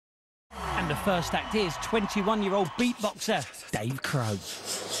the first act is 21-year-old beatboxer Dave Crowe.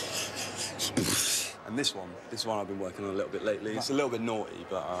 And this one I've been working on a little bit lately. It's a little bit naughty,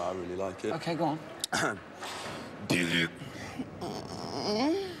 but I really like it. OK, go on.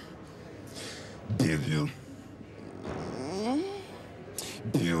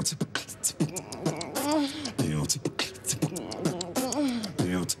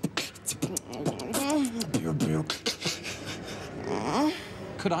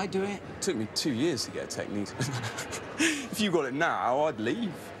 Could I do it? It took me 2 years to get a technique. If you got it now, I'd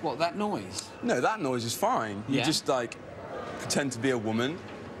leave. What, that noise? No, that noise is fine. You Yeah? just, like, pretend to be a woman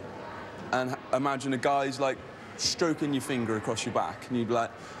and imagine a guy's, like, stroking your finger across your back, and you'd be like...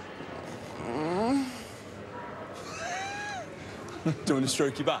 Do you want to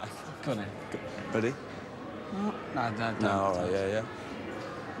stroke your back? Go on then. Ready? No, all right, yeah.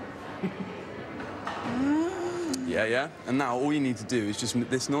 Yeah. And now all you need to do is just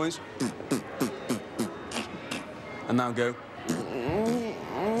this noise. And now go.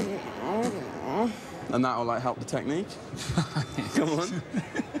 And that'll, like, help the technique. Come on.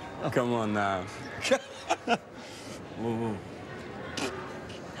 Come on now. Whoa.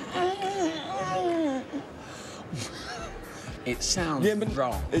 It sounds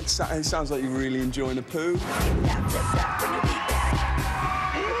wrong. It sounds like you're really enjoying a poo.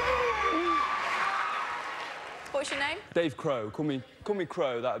 What's your name? Dave Crowe. Call me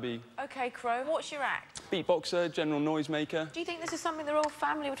Crowe, that'd be... OK, Crowe. What's your act? Beatboxer, general noisemaker. Do you think this is something the royal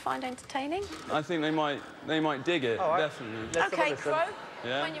family would find entertaining? I think they might dig it, definitely. OK, Crowe.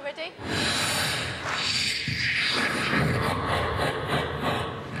 Yeah? When you're ready.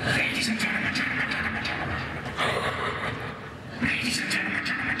 Ladies and gentlemen, Ladies and gentlemen,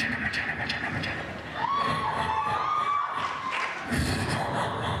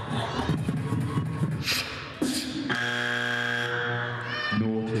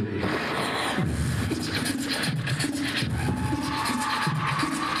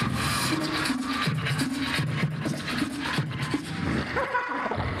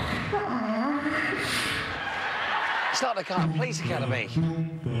 It's like the kind of police academy.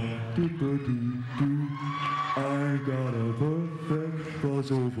 I got a perfect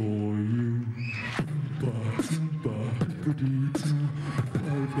puzzle for you. I've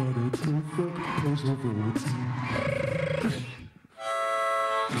got a perfect puzzle for you.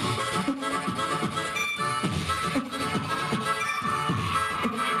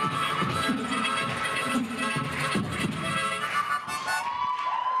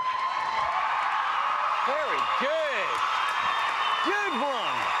 Very good. Good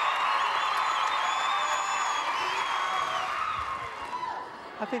one.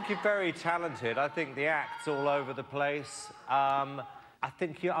 I think you're very talented. I think the act's all over the place. I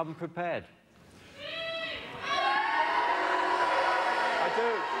think you're unprepared. I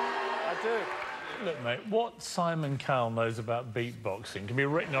do. Look, mate, what Simon Cowell knows about beatboxing can be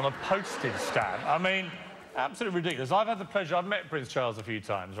written on a postage stamp. I mean, absolutely ridiculous. I've met Prince Charles a few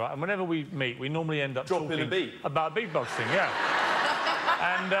times, right? And whenever we meet, we normally end up Dropping a beat. about beatboxing, yeah.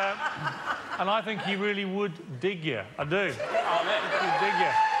 And I think he really would dig you. I do. Oh, mate. He'd dig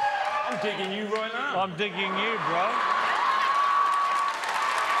you. I'm digging you right now. I'm digging you, bro.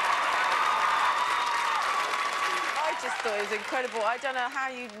 I just thought it was incredible. I don't know how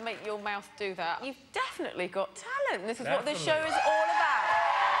you make your mouth do that. You've definitely got talent. This is what this show is all about.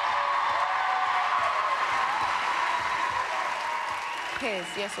 Piers,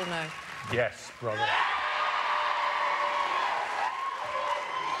 yes or no? Yes, brother.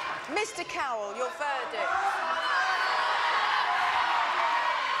 Mr. Cowell, your verdict.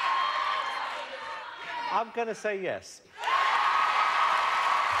 I'm going to say yes.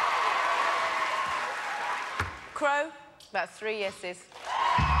 Crowe, that's 3 yeses. 3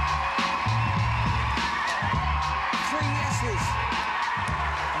 yeses.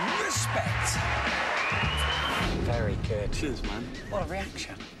 Respect. Very good. Cheers, man. What a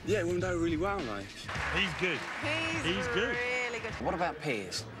reaction. Yeah, it went out really well, like. He's good. He's good. Really good. What about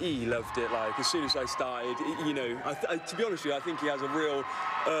Piers? He loved it, like, as soon as I started, you know, to be honest with you, I think he has a real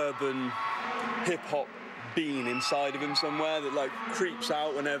urban hip-hop being inside of him somewhere that, like, creeps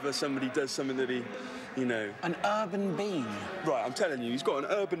out whenever somebody does something that he, you know... An urban being? Right, I'm telling you, he's got an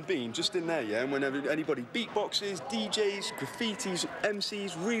urban being just in there, yeah? And whenever anybody beatboxes, DJs, graffitis,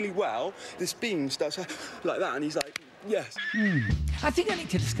 MCs really well, this bean starts like that, and he's like, yes. I think I need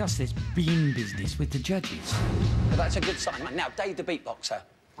to discuss this bean business with the judges. But that's a good sign. Now, Dave the beatboxer.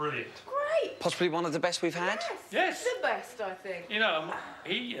 Brilliant. Great. Possibly one of the best we've had? Yes. The best, I think. You know,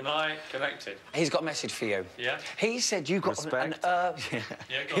 he and I connected. He's got a message for you. Yeah? He said you got Respect. yeah,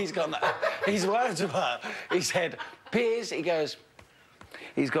 Yeah, go he's got his words were, he said, Piers, he goes,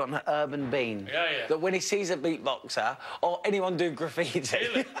 he's got an urban bean. Yeah, yeah. That when he sees a beatboxer or anyone doing graffiti,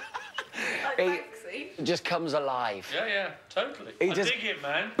 Really? Like he just comes alive. Yeah, yeah, totally. He I just- dig it,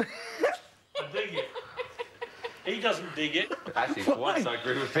 man. I dig it. He doesn't dig it. Actually, for once I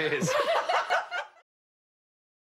agree with Piers.